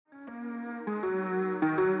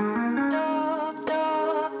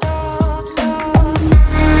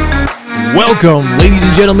Welcome, ladies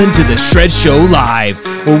and gentlemen, to the Shred Show Live,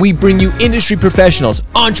 where we bring you industry professionals,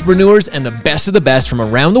 entrepreneurs, and the best of the best from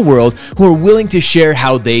around the world who are willing to share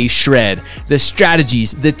how they shred, the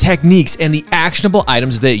strategies, the techniques, and the actionable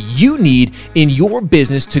items that you need in your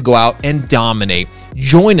business to go out and dominate.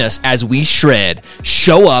 Join us as we shred,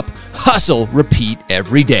 show up, hustle, repeat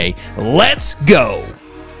every day. Let's go.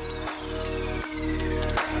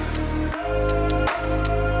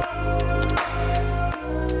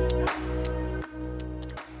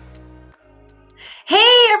 Hey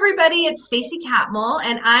everybody, it's Stacy Catmull,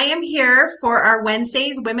 and I am here for our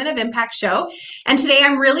Wednesdays Women of Impact show. And today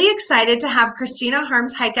I'm really excited to have Christina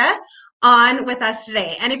Harmes on with us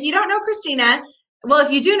today. And if you don't know Christina, well,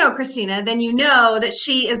 if you do know Christina, then you know that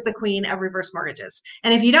she is the queen of reverse mortgages.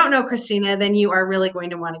 And if you don't know Christina, then you are really going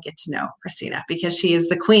to want to get to know Christina because she is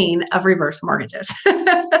the queen of reverse mortgages.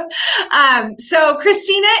 So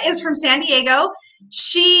Christina is from San Diego.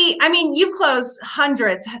 You've closed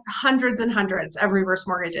hundreds and hundreds of reverse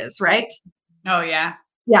mortgages, right? Oh, yeah.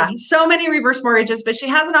 Yeah, so many reverse mortgages, but she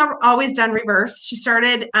hasn't always done reverse. She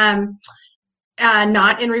started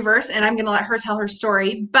not in reverse, and I'm going to let her tell her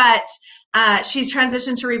story, but she's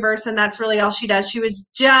transitioned to reverse, and that's really all she does. She was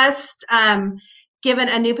just given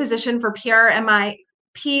a new position for PRMI,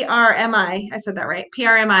 I said that right,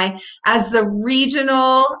 PRMI, as the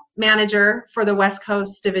regional manager for the West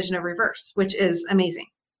Coast division of reverse, which is amazing.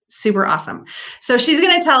 Super awesome. So she's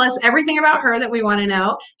going to tell us everything about her that we want to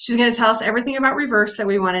know. She's going to tell us everything about reverse that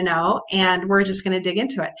we want to know, and we're just going to dig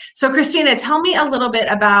into it. So Christina, tell me a little bit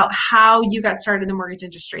about how you got started in the mortgage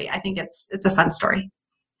industry. I think it's a fun story.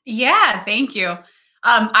 Yeah, thank you.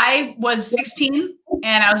 I was 16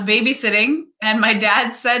 and I was babysitting, and my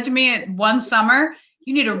dad said to me one summer,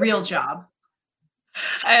 "You need a real job."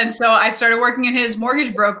 And so I started working in his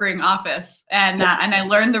mortgage brokering office, and I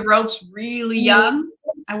learned the ropes really young.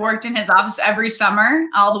 I worked in his office every summer,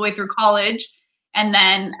 all the way through college, and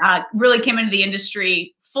then really came into the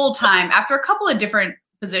industry full time. After a couple of different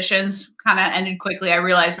positions, kind of ended quickly. I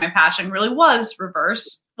realized my passion really was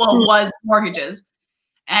reverse. Well, it was mortgages.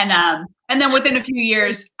 And then within a few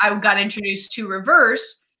years, I got introduced to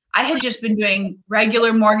reverse. I had just been doing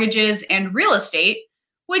regular mortgages and real estate,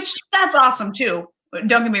 which that's awesome too.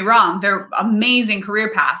 Don't get me wrong. They're amazing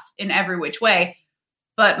career paths in every which way.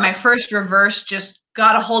 But my first reverse just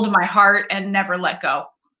got a hold of my heart and never let go.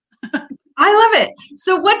 I love it.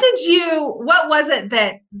 So what was it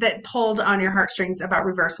that pulled on your heartstrings about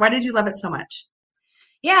reverse? Why did you love it so much?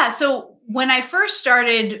 Yeah. So when I first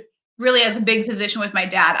started really as a big position with my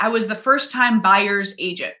dad, I was the first time buyer's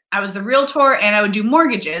agent. I was the realtor, and I would do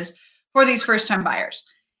mortgages for these first time buyers.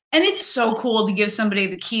 And it's so cool to give somebody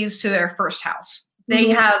the keys to their first house. They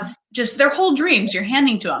have just their whole dreams you're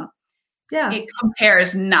handing to them. Yeah. It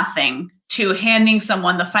compares nothing to handing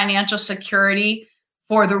someone the financial security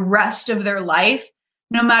for the rest of their life,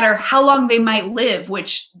 no matter how long they might live,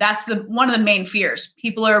 which that's one of the main fears.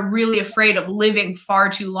 People are really afraid of living far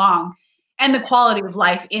too long, and the quality of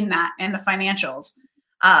life in that and the financials.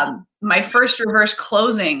 My first reverse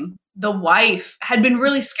closing, the wife had been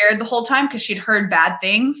really scared the whole time because she'd heard bad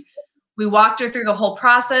things. We walked her through the whole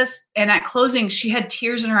process, and at closing, she had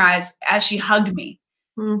tears in her eyes as she hugged me.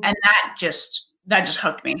 And that just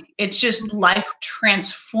hooked me. It's just life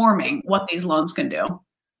transforming what these loans can do.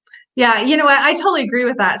 Yeah, you know what? I totally agree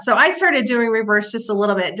with that. So I started doing reverse just a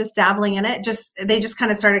little bit, just dabbling in it. They just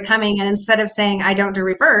kind of started coming. And instead of saying I don't do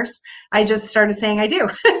reverse, I just started saying I do.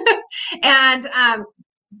 And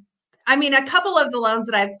a couple of the loans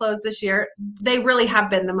that I've closed this year, they really have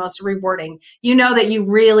been the most rewarding. You know that you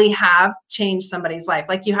really have changed somebody's life.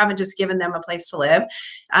 Like, you haven't just given them a place to live.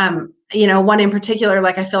 One in particular,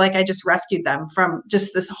 like, I feel like I just rescued them from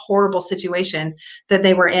just this horrible situation that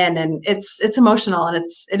they were in. And it's emotional, and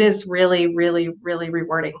it is really, really, really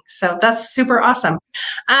rewarding. So that's super awesome.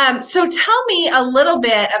 So tell me a little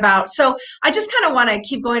bit so I just kind of want to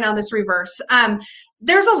keep going on this reverse.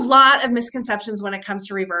 There's a lot of misconceptions when it comes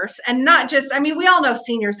to reverse, and not just, we all know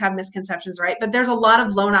seniors have misconceptions, right? But there's a lot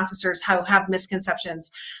of loan officers who have misconceptions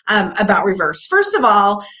about reverse. First of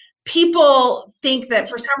all, people think that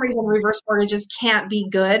for some reason reverse mortgages can't be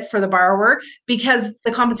good for the borrower because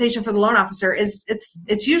the compensation for the loan officer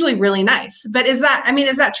it's usually really nice. But is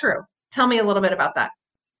that true? Tell me a little bit about that.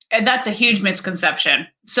 And that's a huge misconception.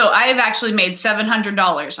 So I have actually made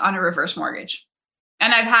 $700 on a reverse mortgage.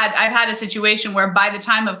 And I've had a situation where by the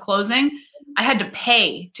time of closing, I had to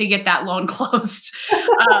pay to get that loan closed.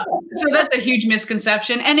 So that's a huge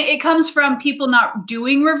misconception. And it comes from people not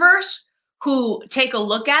doing reverse who take a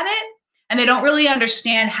look at it and they don't really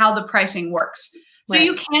understand how the pricing works. So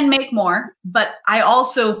you can make more, but I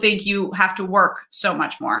also think you have to work so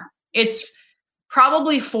much more. It's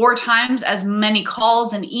probably 4 times as many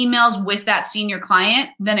calls and emails with that senior client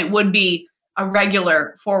than it would be a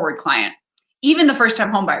regular forward client. Even the first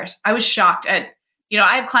time home buyers, I was shocked at,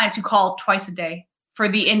 I have clients who call twice a day for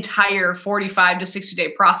the entire 45 to 60 day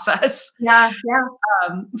process. Yeah.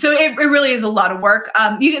 So it really is a lot of work.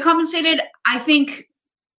 You get compensated. I think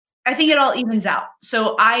it all evens out.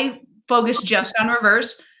 So I focus just on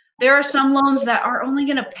reverse. There are some loans that are only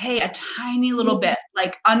going to pay a tiny little bit,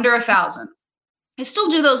 like under $1,000. I still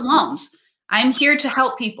do those loans. I'm here to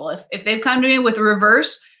help people. If they've come to me with a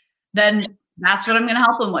reverse, then that's what I'm going to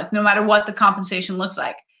help them with, no matter what the compensation looks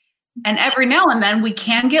like. And every now and then we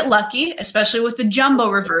can get lucky, especially with the jumbo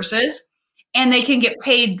reverses, and they can get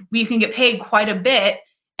paid. You can get paid quite a bit,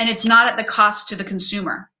 and it's not at the cost to the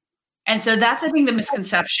consumer. And so that's, I think, the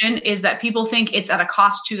misconception is that people think it's at a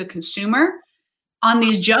cost to the consumer. On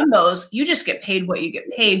these jumbos, you just get paid what you get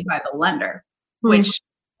paid by the lender, which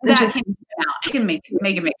that can make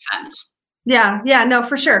it make sense. Yeah, no,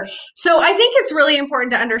 for sure. So I think it's really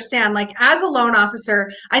important to understand, like, as a loan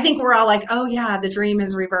officer, I think we're all like, oh yeah, the dream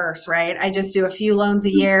is reverse, right? I just do a few loans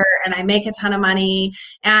a year and I make a ton of money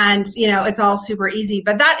and, it's all super easy.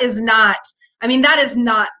 But that is not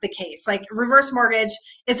the case. Like, reverse mortgage,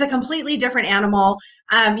 it's a completely different animal.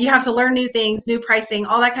 You have to learn new things, new pricing,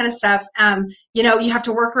 all that kind of stuff. You have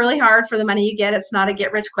to work really hard for the money you get. It's not a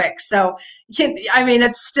get rich quick. So,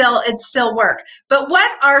 it's still work. But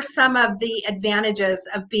what are some of the advantages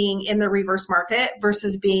of being in the reverse market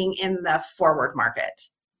versus being in the forward market?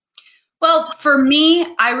 Well, for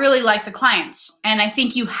me, I really like the clients, and I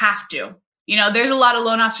think you have to. There's a lot of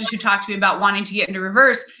loan officers who talk to me about wanting to get into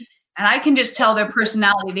reverse, and I can just tell their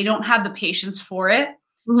personality, they don't have the patience for it.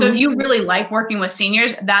 So if you really like working with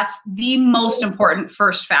seniors, that's the most important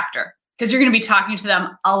first factor, because you're going to be talking to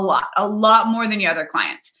them a lot more than your other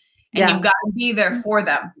clients. And you've got to be there for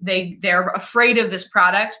them. They're afraid of this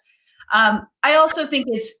product. I also think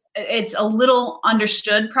it's a little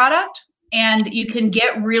understood product, and you can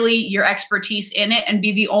get really your expertise in it and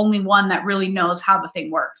be the only one that really knows how the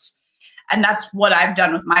thing works. And that's what I've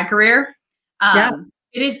done with my career.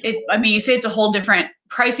 You say it's a whole different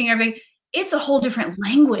pricing, everything. It's a whole different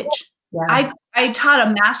language. Yeah. I taught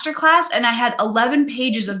a master class and I had 11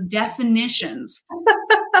 pages of definitions.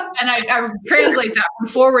 And I translate that from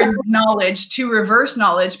forward knowledge to reverse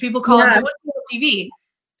knowledge. People call it, what's LTV?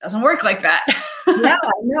 Doesn't work like that. Yeah,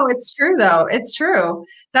 no, it's true though. It's true.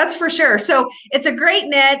 That's for sure. So it's a great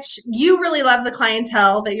niche. You really love the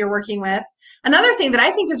clientele that you're working with. Another thing that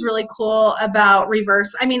I think is really cool about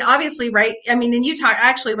reverse, obviously, right? And I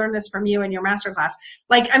actually learned this from you in your masterclass.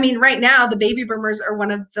 Right now, the baby boomers are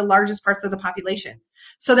one of the largest parts of the population.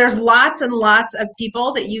 So there's lots and lots of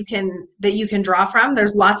people that you can draw from.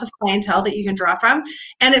 There's lots of clientele that you can draw from.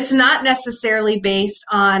 And it's not necessarily based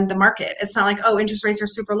on the market. It's not like, oh, interest rates are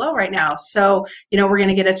super low right now, so, we're going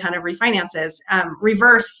to get a ton of refinances.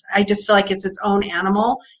 Reverse, I just feel like it's its own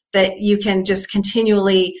animal that you can just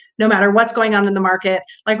continually, no matter what's going on in the market.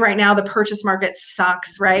 Like right now, the purchase market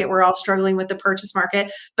sucks, right? We're all struggling with the purchase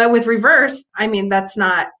market. But with reverse, it's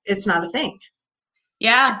not a thing.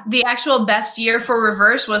 Yeah. The actual best year for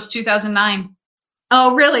reverse was 2009.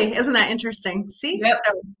 Oh, really? Isn't that interesting? See? Yep.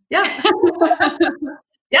 So, yeah.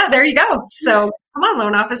 Yeah, there you go. So come on,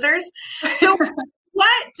 loan officers. So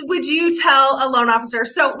what would you tell a loan officer?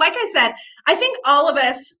 So like I said, I think all of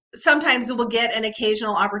us sometimes will get an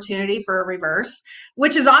occasional opportunity for a reverse,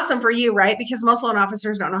 which is awesome for you, right? Because most loan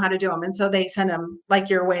officers don't know how to do them. And so they send them like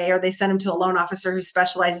your way, or they send them to a loan officer who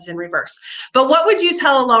specializes in reverse. But what would you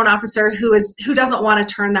tell a loan officer who doesn't want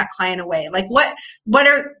to turn that client away? Like what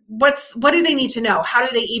do they need to know? How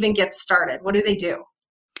do they even get started? What do they do?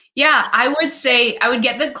 Yeah, I would say I would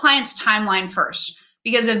get the client's timeline first,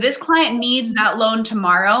 because if this client needs that loan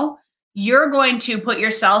tomorrow, you're going to put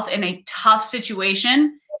yourself in a tough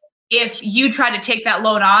situation if you try to take that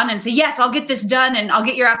loan on and say, yes, I'll get this done and I'll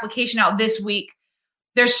get your application out this week.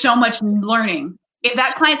 There's so much learning. If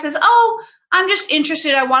that client says, oh, I'm just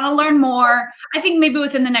interested, I want to learn more, I think maybe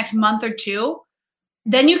within the next month or two,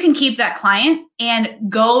 then you can keep that client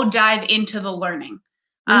and go dive into the learning.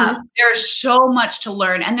 There's so much to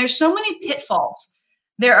learn, and there's so many pitfalls.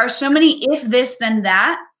 There are so many if this, then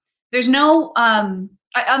that. There's no, on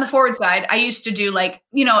the forward side, I used to do I'd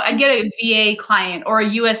get a VA client or a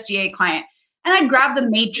USDA client, and I'd grab the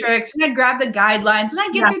matrix and I'd grab the guidelines and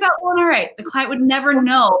I'd get through that loan all right. The client would never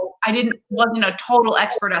know I wasn't a total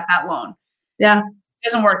expert at that loan. Yeah. It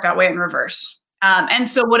doesn't work that way in reverse. And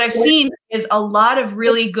so what I've seen is a lot of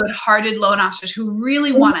really good-hearted loan officers who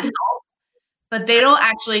really want to help, but they don't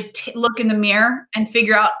actually look in the mirror and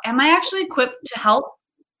figure out, am I actually equipped to help?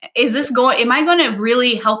 am I going to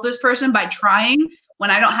really help this person by trying when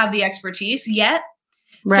I don't have the expertise yet?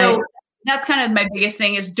 Right. So that's kind of my biggest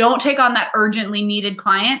thing is don't take on that urgently needed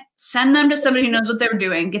client. Send them to somebody who knows what they're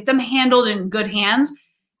doing. Get them handled in good hands.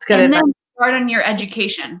 It's good and advice. then start on your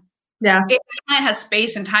education. Yeah. If the client has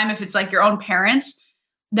space and time, if it's like your own parents,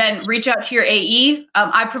 then reach out to your AE.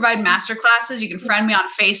 I provide master classes. You can friend me on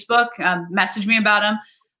Facebook, message me about them.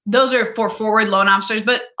 Those are for forward loan officers,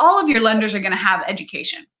 but all of your lenders are going to have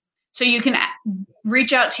education. So you can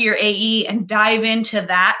reach out to your AE and dive into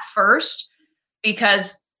that first,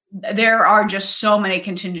 because there are just so many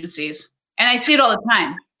contingencies. And I see it all the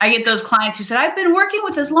time. I get those clients who said, I've been working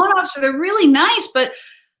with this loan officer. They're really nice, but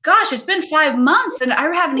gosh, it's been 5 months and I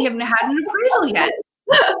haven't even had an appraisal yet.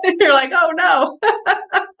 You're like, oh no.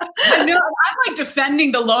 I know, I'm like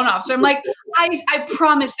defending the loan officer. I'm like, I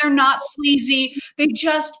promise they're not sleazy. They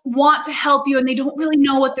just want to help you and they don't really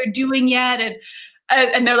know what they're doing yet.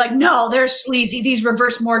 And they're like, no, they're sleazy, these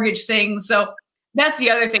reverse mortgage things. So that's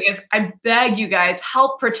the other thing is I beg you guys,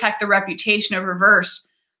 help protect the reputation of reverse.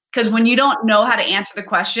 Because when you don't know how to answer the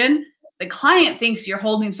question, the client thinks you're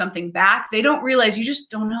holding something back. They don't realize you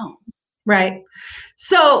just don't know. Right.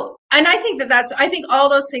 So, and I think I think all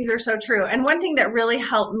those things are so true. And one thing that really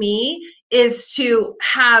helped me is to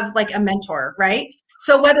have like a mentor, right?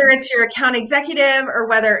 So whether it's your account executive or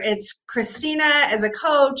whether it's Christina as a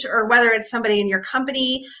coach or whether it's somebody in your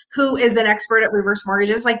company who is an expert at reverse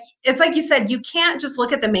mortgages, like it's like you said, you can't just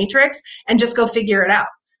look at the matrix and just go figure it out.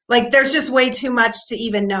 Like there's just way too much to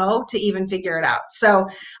even know to even figure it out. So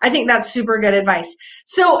I think that's super good advice.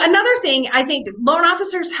 So another thing, I think loan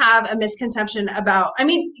officers have a misconception about,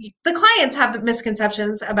 the clients have the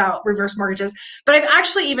misconceptions about reverse mortgages, but I've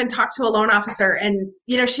actually even talked to a loan officer and,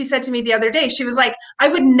 she said to me the other day, she was like, I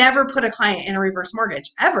would never put a client in a reverse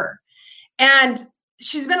mortgage ever. And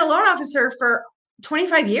she's been a loan officer for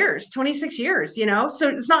 25 years, 26 years, so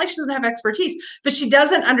it's not like she doesn't have expertise, but she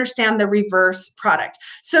doesn't understand the reverse product.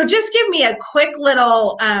 So just give me a quick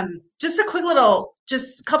little, just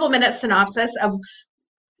a couple minutes synopsis of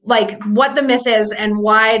like what the myth is and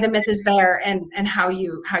why the myth is there and how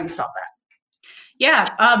you solve that.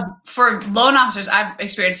 Yeah. For loan officers, I've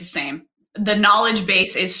experienced the same. The knowledge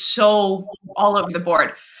base is so all over the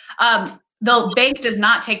board. The bank does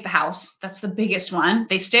not take the house. That's the biggest one.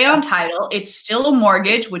 They stay on title. It's still a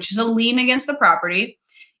mortgage, which is a lien against the property.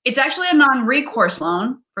 It's actually a non-recourse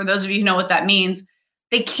loan. For those of you who know what that means,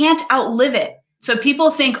 they can't outlive it. So people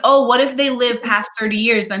think, oh, what if they live past 30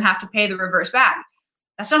 years, then have to pay the reverse back?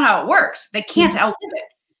 That's not how it works. They can't outlive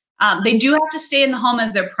it. They do have to stay in the home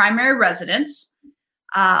as their primary residence.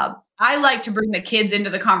 I like to bring the kids into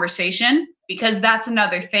the conversation because that's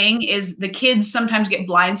another thing is the kids sometimes get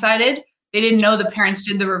blindsided. They didn't know the parents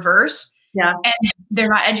did the reverse. Yeah. And they're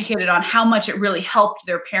not educated on how much it really helped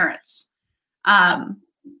their parents. And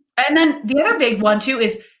then the other big one too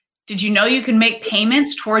is, did you know you can make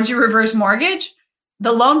payments towards your reverse mortgage?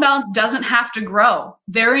 The loan balance doesn't have to grow.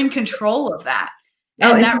 They're in control of that.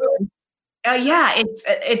 And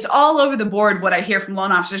it's all over the board what I hear from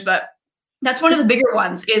loan officers, but that's one of the bigger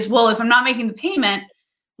ones is, well, if I'm not making the payment,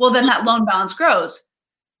 well, then that loan balance grows.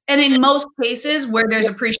 And in most cases where there's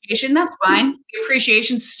appreciation, that's fine. The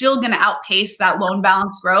appreciation is still going to outpace that loan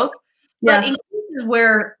balance growth. But in cases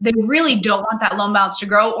where they really don't want that loan balance to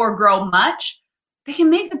grow or grow much, they can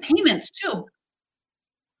make the payments too.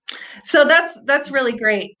 So that's really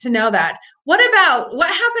great to know that. What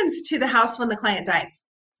happens to the house when the client dies?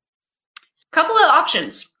 Couple of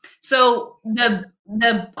options. So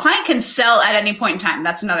the client can sell at any point in time.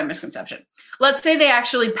 That's another misconception. Let's say they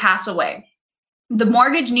actually pass away. The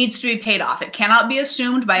mortgage needs to be paid off. It cannot be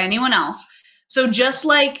assumed by anyone else. So just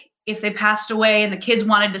like if they passed away and the kids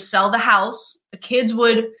wanted to sell the house, the kids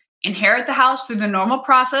would inherit the house through the normal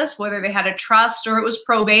process, whether they had a trust or it was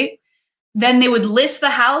probate. Then they would list the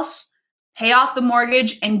house, pay off the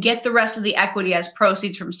mortgage, and get the rest of the equity as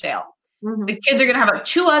proceeds from sale. Mm-hmm. The kids are going to have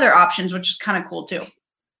two other options, which is kind of cool too.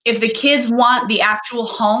 If the kids want the actual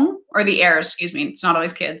home, or the heirs, it's not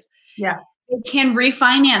always kids. Yeah. They can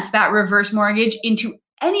refinance that reverse mortgage into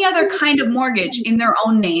any other kind of mortgage in their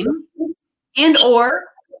own name and or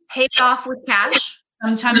pay it off with cash.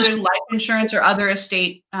 Sometimes there's life insurance or other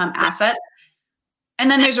estate assets.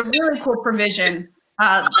 And then there's a really cool provision,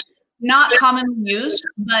 not commonly used,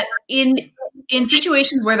 but in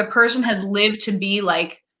situations where the person has lived to be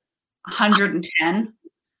like 110,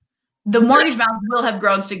 the mortgage balance will have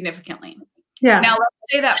grown significantly. Yeah. Now,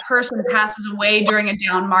 let's say that person passes away during a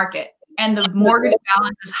down market and the mortgage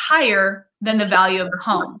balance is higher than the value of the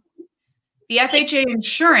home. The FHA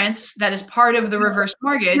insurance that is part of the reverse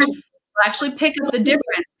mortgage will actually pick up the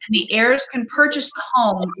difference and the heirs can purchase the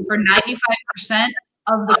home for 95%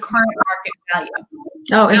 of the current market value.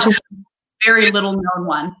 Oh, interesting. Very little known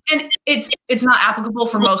one. And it's not applicable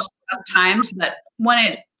for most times, but when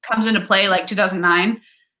it comes into play like 2009,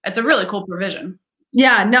 it's a really cool provision.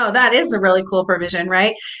 Yeah, no, that is a really cool provision,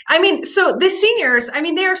 right? I mean, so the seniors, I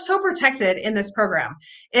mean, they are so protected in this program.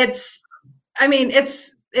 It's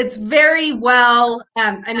very well,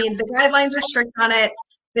 I mean, the guidelines are strict on it.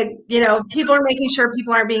 People are making sure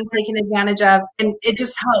people aren't being taken advantage of, and it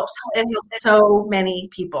just helps. It helps so many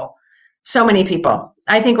people. So many people.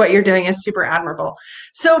 I think what you're doing is super admirable.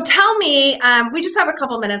 So tell me, we just have a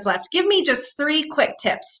couple minutes left. Give me just 3 quick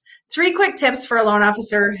tips. 3 quick tips for a loan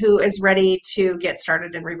officer who is ready to get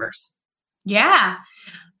started in reverse. Yeah.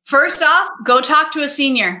 First off, go talk to a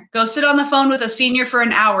senior. Go sit on the phone with a senior for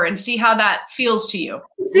an hour and see how that feels to you.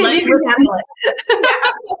 See if you can handle it.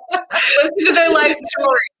 Listen to their life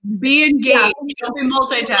story. Be engaged. Don't be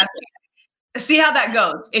multitasking. See how that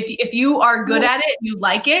goes. If you are good at it, you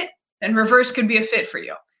like it, then reverse could be a fit for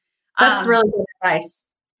you. That's really good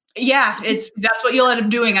advice. Yeah, that's what you'll end up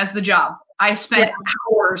doing as the job. I spent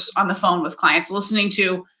hours on the phone with clients listening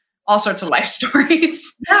to all sorts of life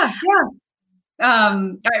stories. Yeah.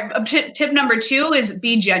 All right. Tip number 2 is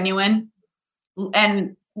be genuine.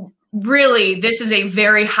 And really, this is a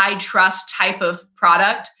very high trust type of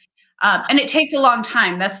product. And it takes a long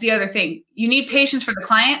time. That's the other thing. You need patience for the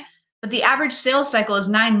client, but the average sales cycle is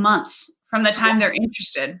 9 months from the time they're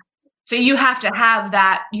interested. So you have to have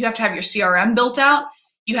that. You have to have your CRM built out.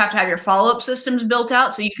 You have to have your follow-up systems built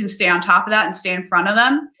out so you can stay on top of that and stay in front of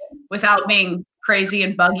them without being crazy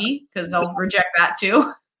and buggy, because they'll reject that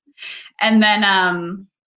too. And then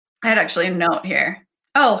I had actually a note here.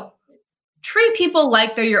 Oh, treat people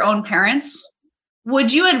like they're your own parents.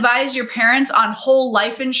 Would you advise your parents on whole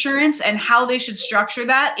life insurance and how they should structure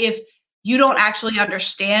that if you don't actually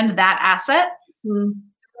understand that asset?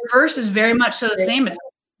 Reverse is very much so the same. It's a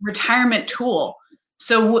retirement tool.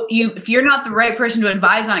 So if you're not the right person to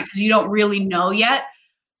advise on it because you don't really know yet,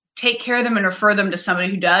 take care of them and refer them to somebody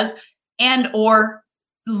who does, and or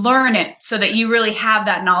learn it so that you really have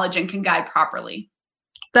that knowledge and can guide properly.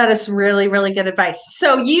 That is really, really good advice.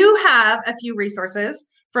 So you have a few resources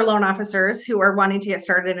for loan officers who are wanting to get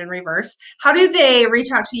started in reverse. How do they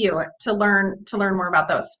reach out to you to learn more about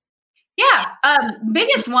those? Yeah.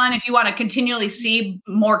 Biggest one, if you want to continually see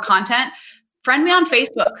more content, friend me on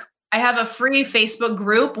Facebook. I have a free Facebook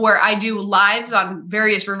group where I do lives on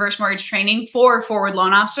various reverse mortgage training for forward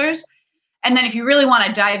loan officers. And then if you really want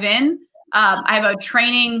to dive in, I have a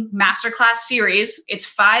training masterclass series. It's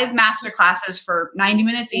 5 masterclasses for 90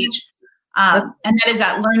 minutes each. And that is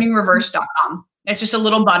at learningreverse.com. It's just a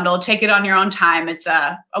little bundle. Take it on your own time. It's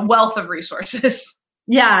a wealth of resources.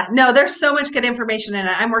 Yeah, no, there's so much good information in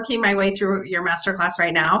it. I'm working my way through your masterclass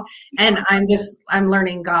right now, and I'm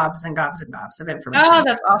learning gobs and gobs and gobs of information. Oh,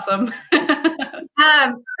 that's awesome.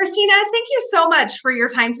 Christina, thank you so much for your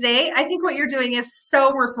time today. I think what you're doing is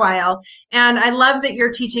so worthwhile, and I love that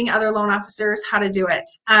you're teaching other loan officers how to do it.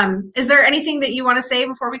 Is there anything that you want to say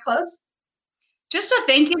before we close? Just a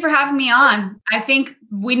thank you for having me on. I think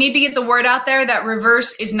we need to get the word out there that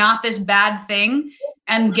reverse is not this bad thing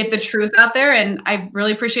and get the truth out there. And I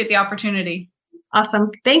really appreciate the opportunity.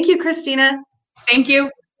 Awesome. Thank you, Christina. Thank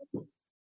you.